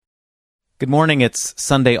Good morning. It's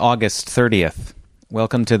Sunday, August 30th.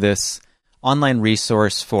 Welcome to this online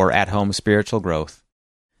resource for at-home spiritual growth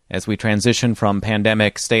as we transition from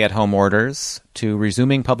pandemic stay-at-home orders to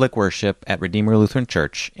resuming public worship at Redeemer Lutheran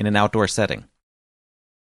Church in an outdoor setting.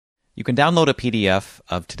 You can download a PDF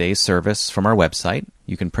of today's service from our website.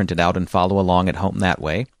 You can print it out and follow along at home that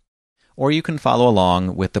way, or you can follow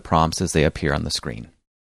along with the prompts as they appear on the screen.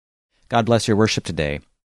 God bless your worship today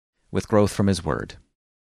with growth from His Word.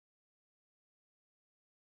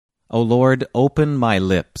 O Lord, open my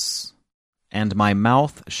lips, and my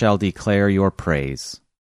mouth shall declare your praise.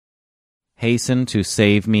 Hasten to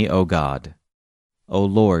save me, O God. O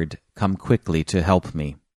Lord, come quickly to help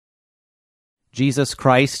me. Jesus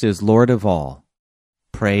Christ is Lord of all.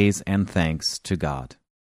 Praise and thanks to God.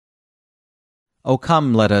 O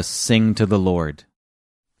come, let us sing to the Lord.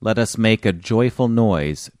 Let us make a joyful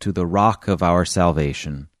noise to the rock of our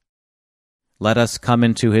salvation. Let us come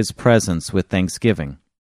into His presence with thanksgiving.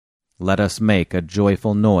 Let us make a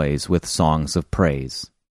joyful noise with songs of praise.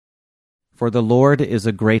 For the Lord is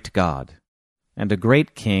a great God, and a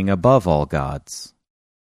great King above all gods.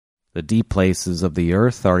 The deep places of the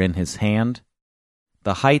earth are in His hand.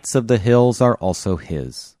 The heights of the hills are also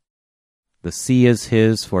His. The sea is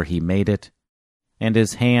His, for He made it, and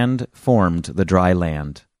His hand formed the dry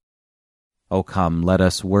land. O come, let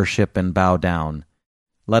us worship and bow down.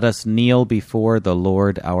 Let us kneel before the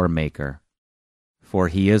Lord our Maker. For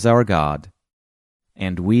He is our God,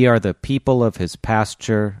 and we are the people of His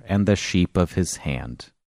pasture and the sheep of His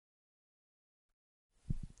hand.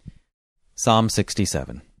 Psalm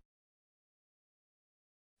 67.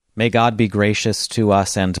 May God be gracious to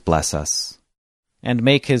us and bless us, and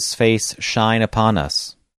make His face shine upon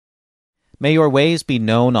us. May your ways be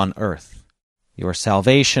known on earth, your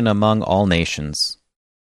salvation among all nations.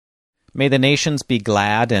 May the nations be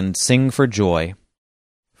glad and sing for joy,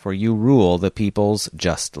 for you rule the peoples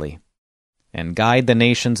justly, and guide the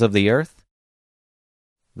nations of the earth.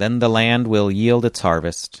 Then the land will yield its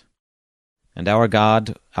harvest, and our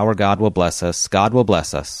God will bless us. God will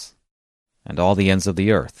bless us, and all the ends of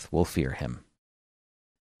the earth will fear Him.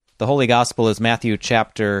 The Holy Gospel is Matthew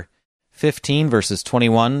chapter 15, verses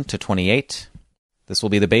 21 to 28. This will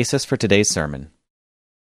be the basis for today's sermon.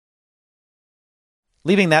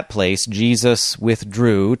 Leaving that place, Jesus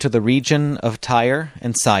withdrew to the region of Tyre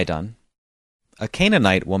and Sidon. A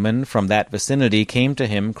Canaanite woman from that vicinity came to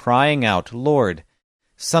Him, crying out, "Lord,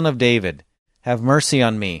 Son of David, have mercy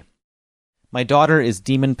on me. My daughter is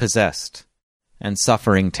demon-possessed and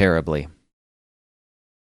suffering terribly."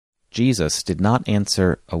 Jesus did not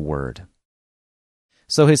answer a word.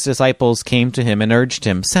 So His disciples came to Him and urged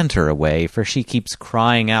Him, "Send her away, for she keeps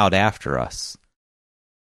crying out after us."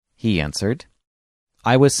 He answered,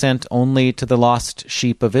 "I was sent only to the lost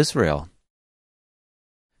sheep of Israel."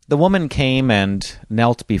 The woman came and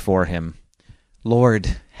knelt before Him.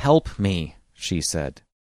 "Lord, help me," she said.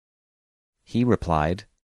 He replied,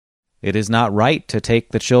 "It is not right to take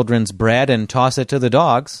the children's bread and toss it to the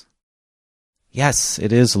dogs." "Yes,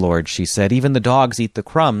 it is, Lord," she said. "Even the dogs eat the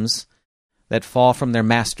crumbs that fall from their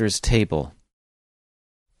master's table."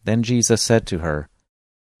 Then Jesus said to her,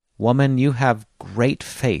 "Woman, you have great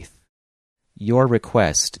faith. Your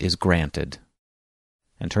request is granted."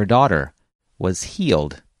 And her daughter was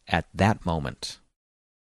healed at that moment.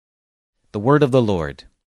 The word of the Lord.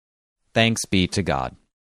 Thanks be to God.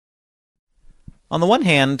 On the one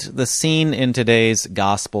hand, the scene in today's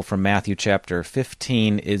Gospel from Matthew chapter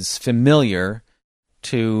 15 is familiar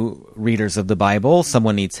to readers of the Bible.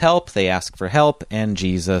 Someone needs help, they ask for help, and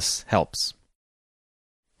Jesus helps.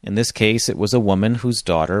 In this case, it was a woman whose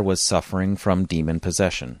daughter was suffering from demon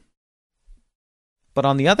possession. But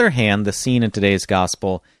on the other hand, the scene in today's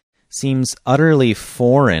Gospel seems utterly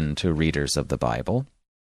foreign to readers of the Bible.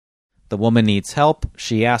 The woman needs help,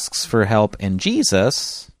 she asks for help, and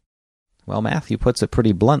Jesus, well, Matthew puts it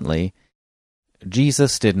pretty bluntly,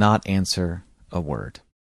 Jesus did not answer a word.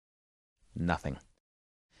 Nothing.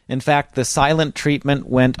 In fact, the silent treatment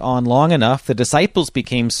went on long enough, the disciples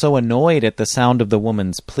became so annoyed at the sound of the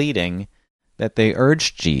woman's pleading that they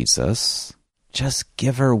urged Jesus, "Just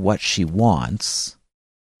give her what she wants,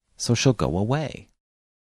 so she'll go away."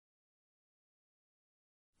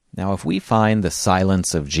 Now, if we find the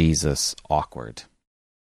silence of Jesus awkward,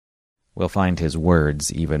 we'll find His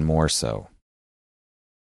words even more so.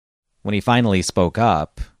 When He finally spoke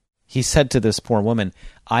up, He said to this poor woman,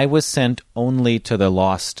 "I was sent only to the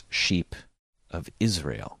lost sheep of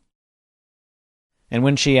Israel." And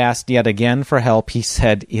when she asked yet again for help, He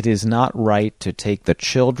said, "It is not right to take the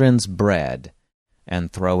children's bread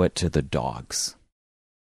and throw it to the dogs."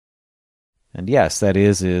 And yes, that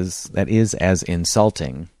is as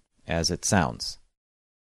insulting as it sounds.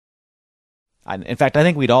 In fact, I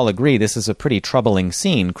think we'd all agree this is a pretty troubling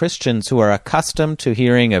scene. Christians who are accustomed to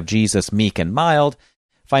hearing of Jesus meek and mild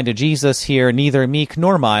find a Jesus here neither meek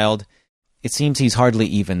nor mild. It seems he's hardly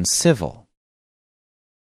even civil.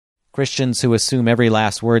 Christians who assume every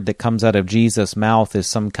last word that comes out of Jesus' mouth is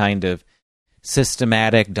some kind of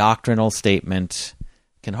systematic doctrinal statement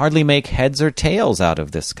can hardly make heads or tails out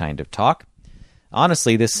of this kind of talk.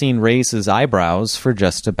 Honestly, this scene raises eyebrows for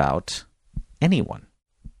just about anyone.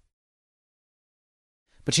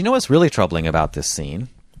 But you know what's really troubling about this scene?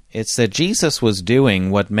 It's that Jesus was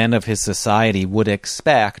doing what men of his society would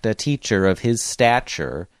expect a teacher of his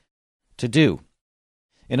stature to do.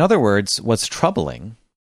 In other words, what's troubling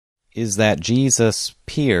is that Jesus'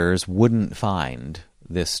 peers wouldn't find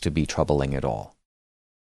this to be troubling at all.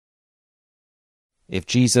 If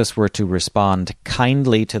Jesus were to respond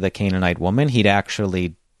kindly to the Canaanite woman, he'd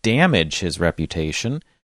actually damage his reputation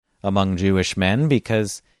among Jewish men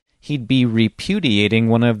because he'd be repudiating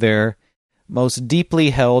one of their most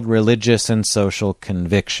deeply held religious and social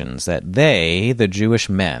convictions, that they, the Jewish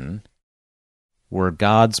men, were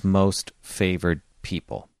God's most favored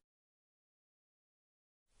people.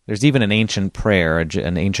 There's even an ancient prayer,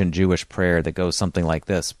 an ancient Jewish prayer that goes something like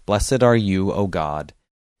this: "Blessed are you, O God,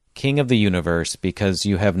 King of the universe, because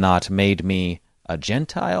you have not made me a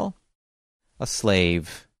Gentile, a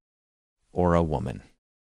slave, or a woman."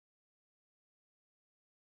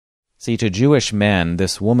 See, to Jewish men,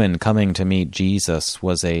 this woman coming to meet Jesus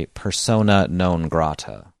was a persona non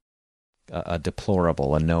grata, a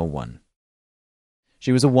deplorable, a no one.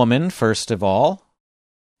 She was a woman, first of all,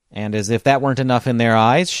 and as if that weren't enough in their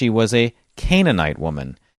eyes, she was a Canaanite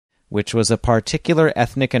woman, which was a particular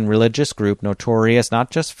ethnic and religious group notorious not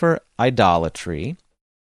just for idolatry,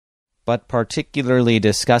 but particularly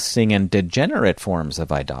disgusting and degenerate forms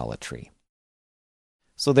of idolatry.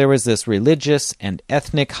 So there was this religious and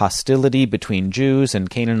ethnic hostility between Jews and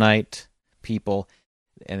Canaanite people,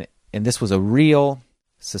 and this was a real,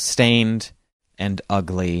 sustained, and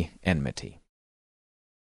ugly enmity.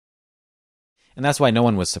 And that's why no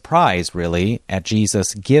one was surprised, really, at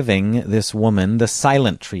Jesus giving this woman the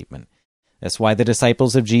silent treatment. That's why the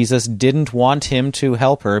disciples of Jesus didn't want him to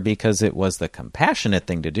help her because it was the compassionate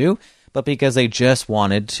thing to do, but because they just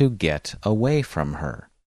wanted to get away from her.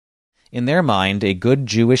 In their mind, a good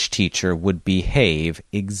Jewish teacher would behave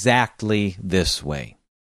exactly this way.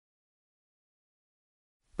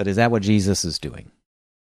 But is that what Jesus is doing?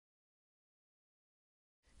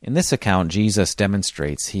 In this account, Jesus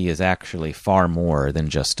demonstrates he is actually far more than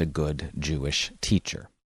just a good Jewish teacher.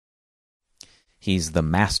 He's the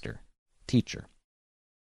master teacher.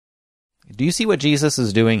 Do you see what Jesus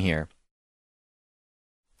is doing here?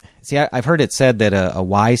 See, I've heard it said that a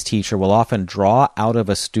wise teacher will often draw out of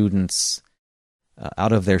their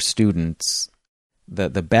students,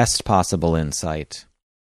 the best possible insight,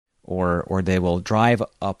 or they will drive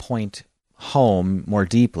a point home more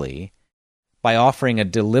deeply by offering a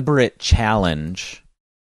deliberate challenge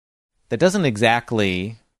that doesn't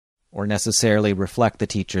exactly or necessarily reflect the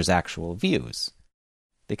teacher's actual views.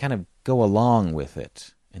 They kind of go along with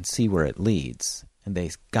it and see where it leads. And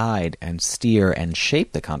they guide and steer and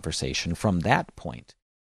shape the conversation from that point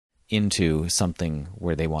into something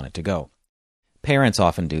where they want it to go. Parents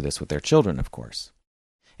often do this with their children, of course.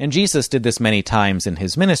 And Jesus did this many times in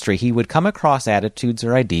his ministry. He would come across attitudes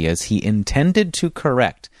or ideas he intended to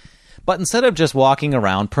correct. But instead of just walking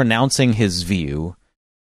around pronouncing his view,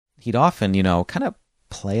 he'd often, kind of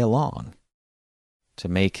play along to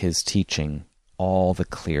make his teaching all the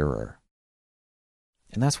clearer.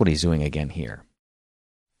 And that's what he's doing again here.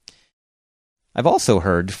 I've also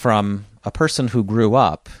heard from a person who grew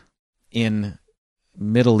up in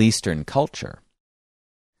Middle Eastern culture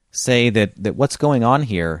say that what's going on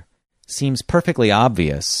here seems perfectly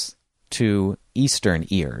obvious to Eastern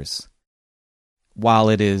ears, while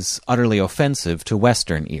it is utterly offensive to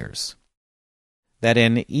Western ears. That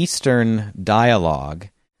in Eastern dialogue,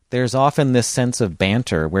 there's often this sense of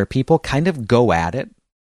banter where people kind of go at it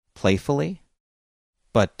playfully,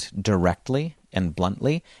 but directly and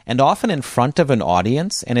bluntly, and often in front of an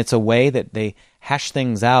audience, and it's a way that they hash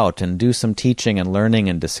things out and do some teaching and learning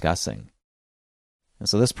and discussing. And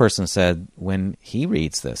so this person said when he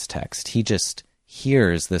reads this text, he just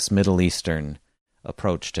hears this Middle Eastern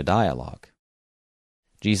approach to dialogue.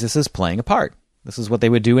 Jesus is playing a part. This is what they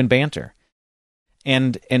would do in banter.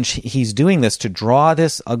 And he's doing this to draw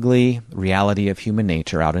this ugly reality of human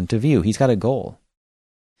nature out into view. He's got a goal.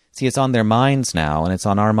 See, it's on their minds now, and it's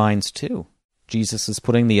on our minds too. Jesus is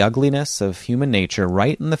putting the ugliness of human nature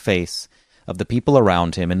right in the face of the people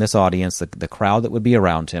around him, in this audience, the crowd that would be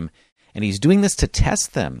around him, and he's doing this to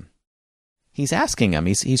test them He's asking them,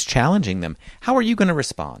 he's challenging them. How are you going to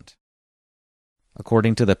respond?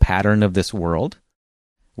 According to the pattern of this world,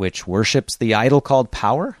 which worships the idol called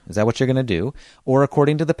power? Is that what you're going to do? Or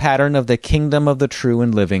according to the pattern of the kingdom of the true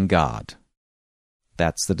and living God?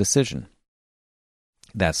 That's the decision.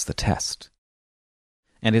 That's the test.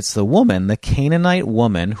 And it's the woman, the Canaanite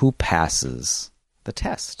woman, who passes the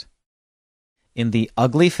test. In the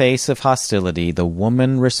ugly face of hostility, the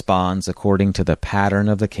woman responds according to the pattern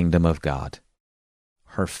of the kingdom of God.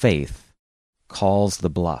 Her faith calls the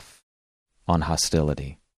bluff on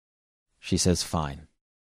hostility. She says, fine,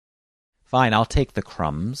 I'll take the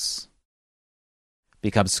crumbs,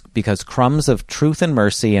 because crumbs of truth and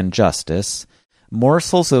mercy and justice,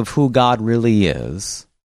 morsels of who God really is,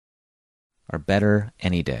 are better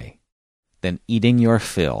any day than eating your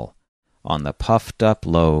fill on the puffed up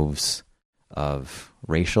loaves of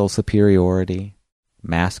racial superiority,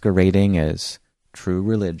 masquerading as true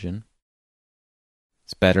religion.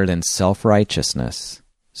 It's better than self-righteousness,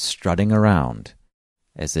 strutting around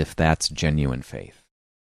as if that's genuine faith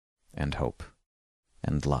and hope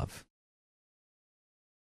and love.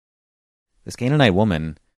 This Canaanite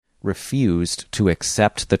woman refused to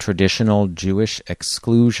accept the traditional Jewish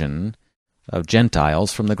exclusion of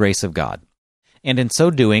Gentiles from the grace of God. And in so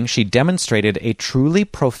doing, she demonstrated a truly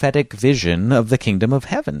prophetic vision of the kingdom of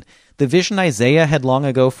heaven. The vision Isaiah had long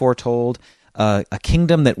ago foretold, a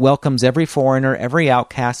kingdom that welcomes every foreigner, every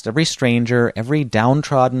outcast, every stranger, every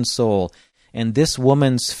downtrodden soul. And this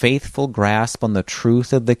woman's faithful grasp on the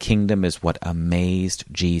truth of the kingdom is what amazed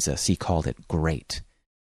Jesus. He called it great.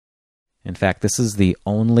 In fact, this is the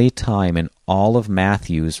only time in all of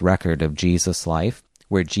Matthew's record of Jesus' life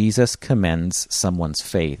where Jesus commends someone's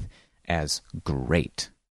faith as great.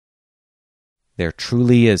 There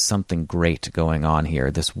truly is something great going on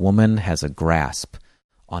here. This woman has a grasp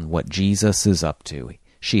on what Jesus is up to.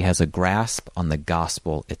 She has a grasp on the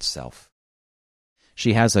gospel itself.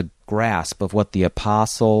 She has a grasp of what the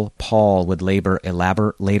Apostle Paul would later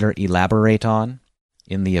elaborate on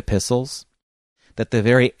in the epistles, that the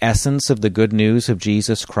very essence of the good news of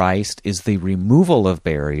Jesus Christ is the removal of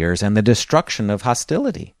barriers and the destruction of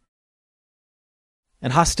hostility.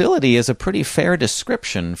 And hostility is a pretty fair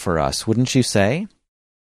description for us, wouldn't you say?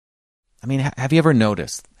 I mean, have you ever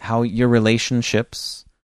noticed how your relationships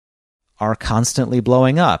are constantly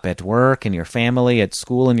blowing up at work, in your family, at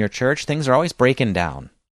school, in your church? Things are always breaking down.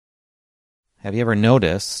 Have you ever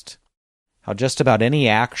noticed how just about any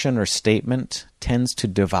action or statement tends to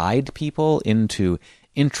divide people into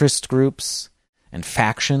interest groups and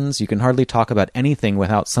factions? You can hardly talk about anything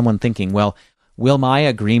without someone thinking, well, will my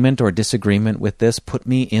agreement or disagreement with this put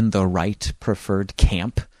me in the right preferred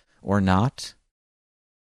camp or not?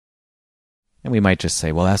 And we might just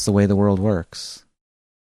say, well, that's the way the world works.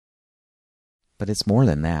 But it's more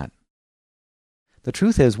than that. The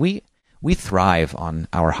truth is, we thrive on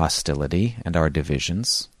our hostility and our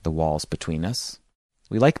divisions, the walls between us.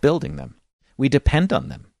 We like building them. We depend on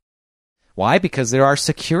them. Why? Because they're our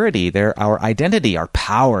security, they're our identity, our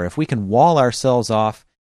power. If we can wall ourselves off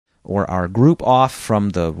or our group off from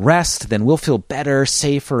the rest, then we'll feel better,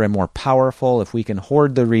 safer, and more powerful. If we can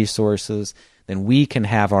hoard the resources, then we can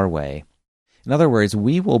have our way. In other words,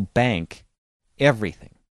 we will bank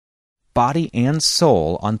everything, body and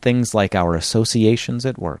soul, on things like our associations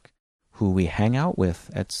at work, who we hang out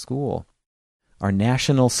with at school, our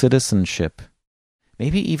national citizenship,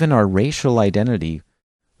 maybe even our racial identity,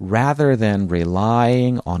 rather than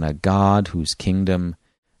relying on a God whose kingdom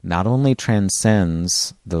not only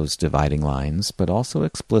transcends those dividing lines, but also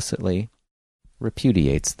explicitly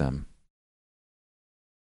repudiates them.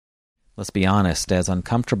 Let's be honest, as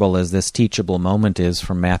uncomfortable as this teachable moment is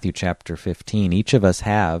from Matthew chapter 15, each of us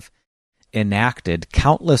have enacted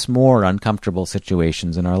countless more uncomfortable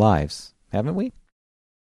situations in our lives, haven't we?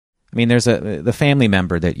 I mean, there's the family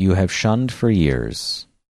member that you have shunned for years,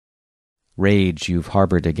 rage you've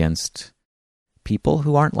harbored against people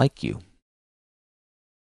who aren't like you,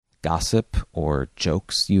 gossip or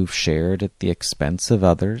jokes you've shared at the expense of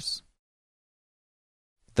others,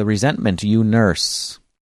 the resentment you nurse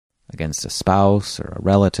against a spouse or a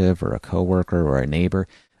relative or a coworker or a neighbor,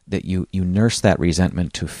 that you nurse that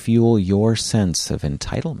resentment to fuel your sense of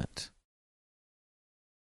entitlement.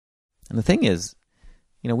 And the thing is,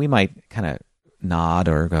 we might kind of nod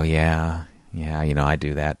or go, yeah, I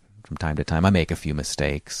do that from time to time. I make a few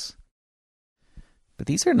mistakes. But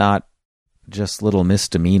these are not just little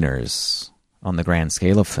misdemeanors on the grand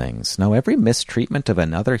scale of things. No, every mistreatment of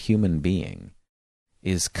another human being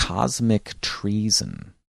is cosmic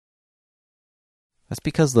treason. That's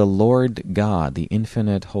because the Lord God, the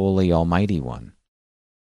infinite, holy, almighty one,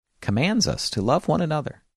 commands us to love one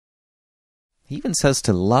another. He even says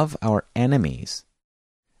to love our enemies,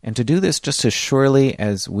 and to do this just as surely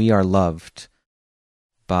as we are loved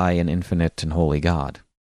by an infinite and holy God.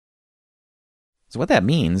 So what that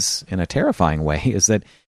means, in a terrifying way, is that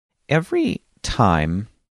every time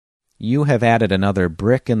you have added another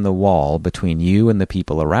brick in the wall between you and the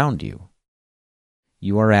people around you,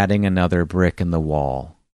 you are adding another brick in the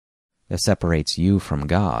wall that separates you from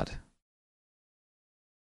God.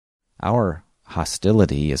 Our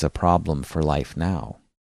hostility is a problem for life now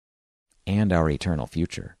and our eternal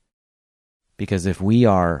future. Because if we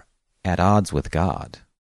are at odds with God,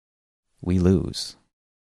 we lose.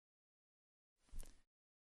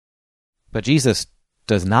 But Jesus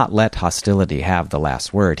does not let hostility have the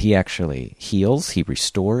last word. He actually heals, he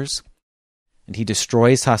restores, and he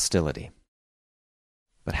destroys hostility.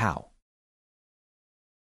 But how?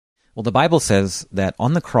 Well, the Bible says that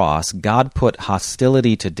on the cross, God put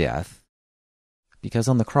hostility to death because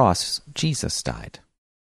on the cross, Jesus died.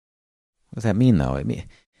 What does that mean, though? It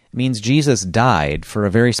means Jesus died for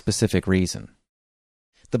a very specific reason.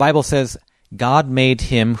 The Bible says God made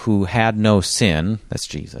him who had no sin, that's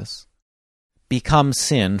Jesus, become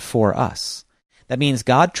sin for us. That means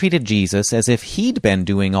God treated Jesus as if he'd been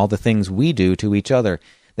doing all the things we do to each other,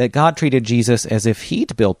 that God treated Jesus as if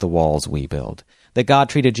he'd built the walls we build, that God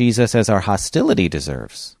treated Jesus as our hostility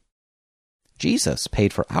deserves. Jesus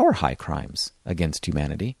paid for our high crimes against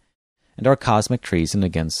humanity and our cosmic treason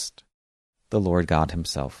against the Lord God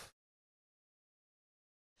himself.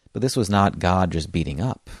 But this was not God just beating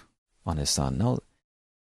up on his Son. No,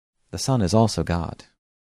 the Son is also God.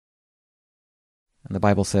 And the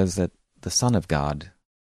Bible says that the Son of God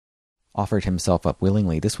offered himself up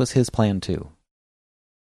willingly. This was his plan too,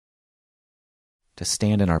 to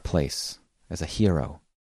stand in our place as a hero,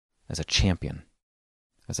 as a champion,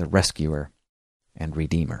 as a rescuer and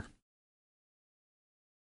redeemer.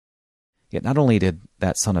 Yet not only did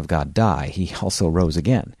that Son of God die, he also rose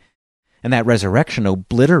again. And that resurrection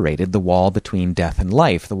obliterated the wall between death and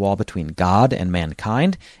life, the wall between God and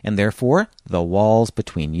mankind, and therefore the walls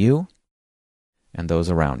between you and those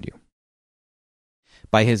around you.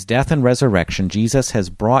 By his death and resurrection, Jesus has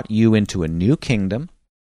brought you into a new kingdom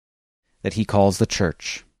that he calls the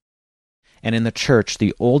church. And in the church,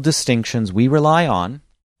 the old distinctions we rely on,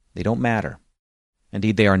 they don't matter.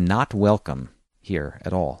 Indeed, they are not welcome here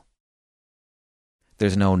at all.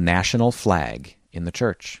 There's no national flag in the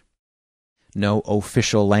church, no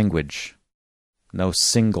official language, no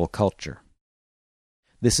single culture.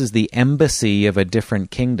 This is the embassy of a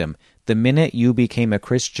different kingdom. The minute you became a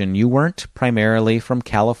Christian, you weren't primarily from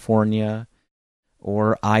California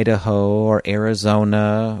or Idaho or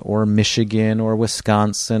Arizona or Michigan or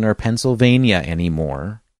Wisconsin or Pennsylvania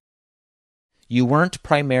anymore. You weren't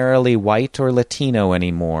primarily white or Latino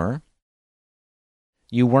anymore.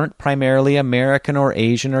 You weren't primarily American or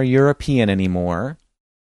Asian or European anymore.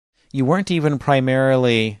 You weren't even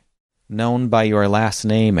primarily known by your last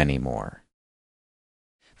name anymore.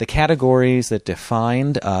 The categories that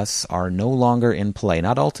defined us are no longer in play,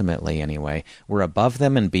 not ultimately anyway. We're above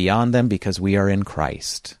them and beyond them because we are in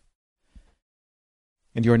Christ.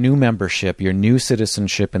 And your new membership, your new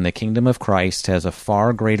citizenship in the kingdom of Christ has a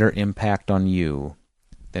far greater impact on you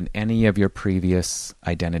than any of your previous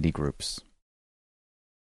identity groups.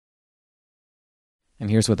 And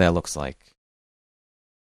here's what that looks like.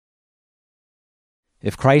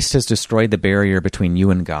 If Christ has destroyed the barrier between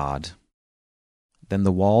you and God, then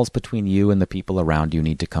the walls between you and the people around you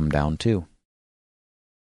need to come down too.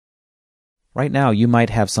 Right now, you might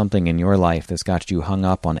have something in your life that's got you hung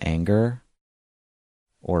up on anger,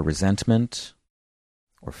 or resentment,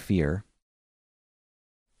 or fear,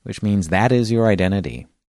 which means that is your identity.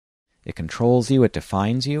 It controls you, it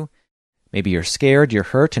defines you. Maybe you're scared, you're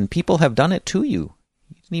hurt, and people have done it to you.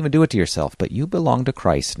 You didn't even do it to yourself, but you belong to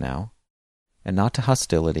Christ now, and not to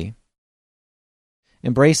hostility.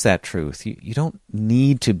 Embrace that truth. You don't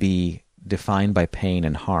need to be defined by pain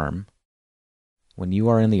and harm when you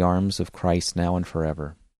are in the arms of Christ now and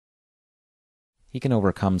forever. He can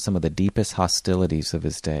overcome some of the deepest hostilities of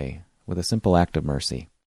his day with a simple act of mercy.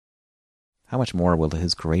 How much more will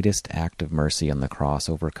his greatest act of mercy on the cross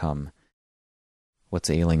overcome what's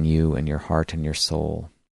ailing you and your heart and your soul?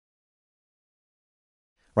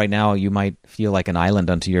 Right now, you might feel like an island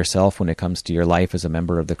unto yourself when it comes to your life as a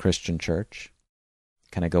member of the Christian church.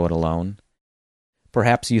 Kind of go it alone.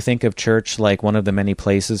 Perhaps you think of church like one of the many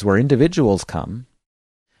places where individuals come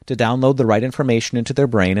to download the right information into their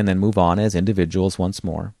brain and then move on as individuals once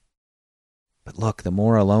more. But look, the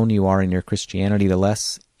more alone you are in your Christianity, the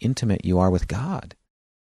less intimate you are with God.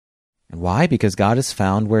 And why? Because God is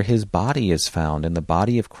found where his body is found, and the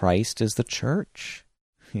body of Christ is the church.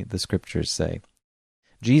 the scriptures say.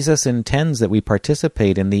 Jesus intends that we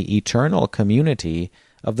participate in the eternal community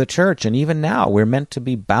of the church, and even now we're meant to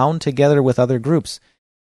be bound together with other groups,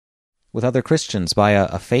 with other Christians, by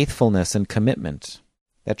a faithfulness and commitment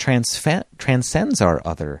that transcends our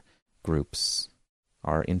other groups,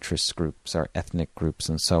 our interest groups, our ethnic groups,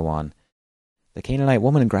 and so on. The Canaanite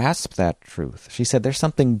woman grasped that truth. She said, there's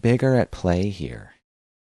something bigger at play here.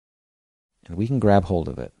 And we can grab hold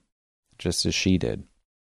of it, just as she did.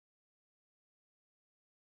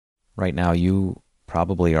 Right now, you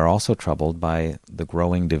probably are also troubled by the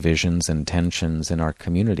growing divisions and tensions in our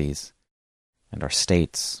communities and our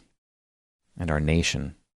states and our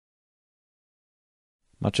nation.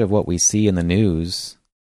 Much of what we see in the news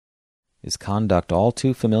is conduct all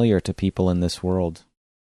too familiar to people in this world.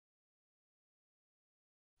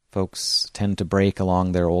 Folks tend to break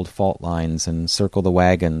along their old fault lines and circle the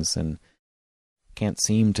wagons and can't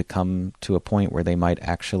seem to come to a point where they might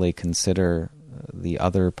actually consider the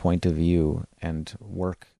other point of view and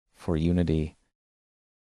work for unity.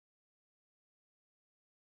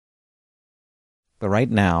 But right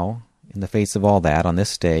now, in the face of all that, on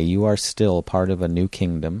this day, you are still part of a new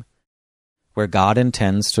kingdom where God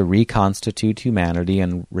intends to reconstitute humanity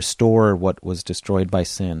and restore what was destroyed by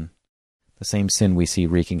sin. The same sin we see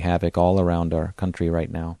wreaking havoc all around our country right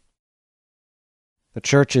now. The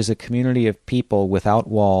church is a community of people without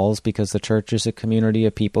walls because the church is a community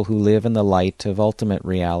of people who live in the light of ultimate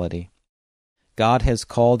reality. God has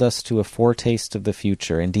called us to a foretaste of the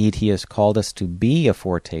future. Indeed, He has called us to be a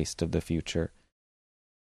foretaste of the future.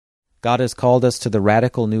 God has called us to the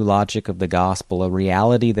radical new logic of the gospel, a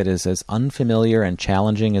reality that is as unfamiliar and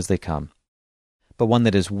challenging as they come, but one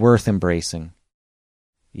that is worth embracing.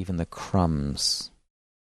 Even the crumbs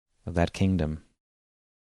of that kingdom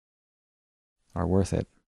are worth it.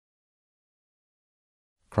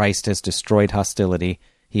 Christ has destroyed hostility.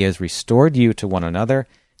 He has restored you to one another.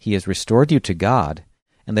 He has restored you to God.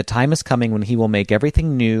 And the time is coming when He will make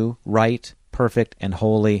everything new, right, perfect, and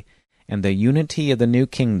holy. And the unity of the new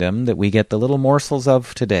kingdom that we get the little morsels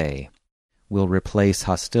of today will replace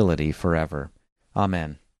hostility forever.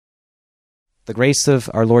 Amen. The grace of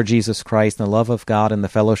our Lord Jesus Christ and the love of God and the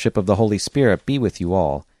fellowship of the Holy Spirit be with you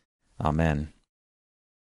all. Amen.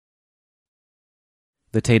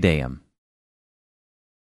 The Te Deum.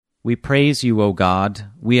 We praise you, O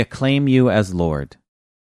God. We acclaim you as Lord.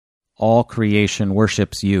 All creation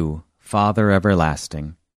worships you, Father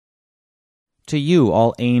everlasting. To you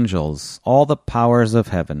all angels, all the powers of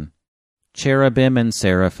heaven, cherubim and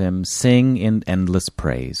seraphim sing in endless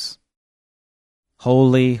praise.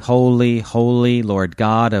 Holy, holy, holy, Lord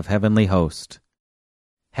God of heavenly host.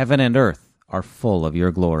 Heaven and earth are full of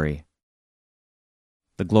your glory.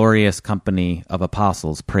 The glorious company of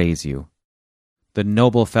apostles praise you. The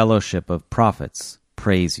noble fellowship of prophets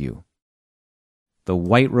praise you. The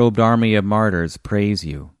white-robed army of martyrs praise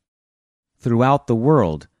you. Throughout the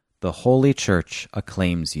world, the Holy Church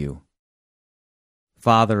acclaims you.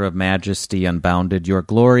 Father of majesty unbounded, your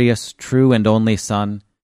glorious, true, and only Son,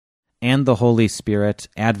 and the Holy Spirit,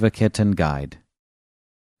 advocate and guide.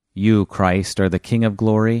 You, Christ, are the King of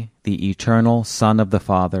glory, the eternal Son of the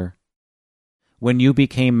Father. When you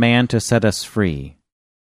became man to set us free,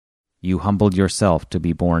 you humbled yourself to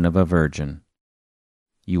be born of a virgin.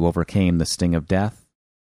 You overcame the sting of death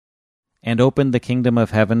and opened the kingdom of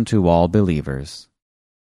heaven to all believers.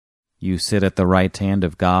 You sit at the right hand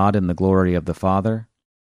of God in the glory of the Father.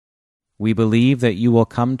 We believe that you will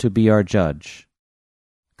come to be our judge.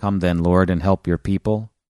 Come then, Lord, and help your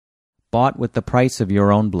people, bought with the price of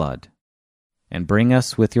your own blood, and bring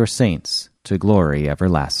us with your saints to glory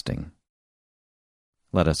everlasting.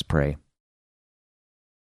 Let us pray.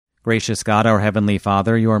 Gracious God, our heavenly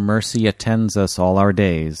Father, your mercy attends us all our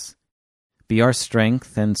days. Be our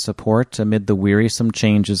strength and support amid the wearisome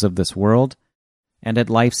changes of this world, and at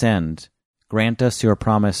life's end, grant us your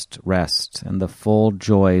promised rest and the full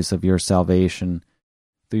joys of your salvation,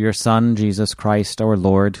 through your Son, Jesus Christ, our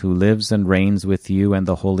Lord, who lives and reigns with you and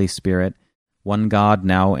the Holy Spirit, one God,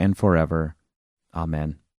 now and forever.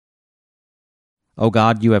 Amen. O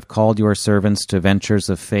God, you have called your servants to ventures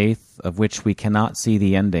of faith, of which we cannot see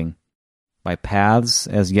the ending, by paths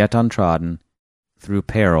as yet untrodden, through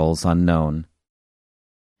perils unknown.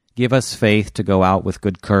 Give us faith to go out with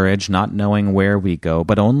good courage, not knowing where we go,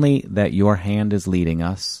 but only that your hand is leading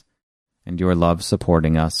us, and your love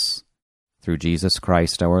supporting us, through Jesus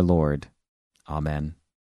Christ our Lord. Amen.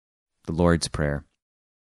 The Lord's Prayer.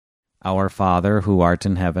 Our Father, who art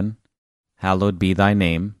in heaven, hallowed be thy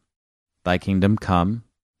name. Thy kingdom come,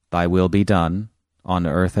 thy will be done, on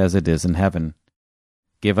earth as it is in heaven.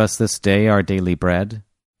 Give us this day our daily bread,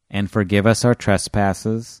 and forgive us our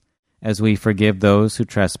trespasses, as we forgive those who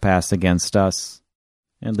trespass against us.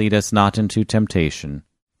 And lead us not into temptation,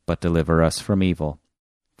 but deliver us from evil.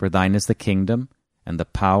 For thine is the kingdom, and the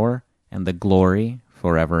power, and the glory,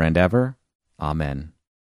 forever and ever. Amen.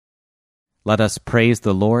 Let us praise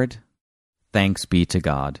the Lord. Thanks be to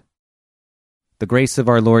God. The grace of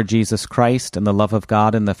our Lord Jesus Christ, and the love of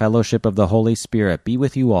God, and the fellowship of the Holy Spirit be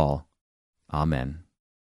with you all. Amen.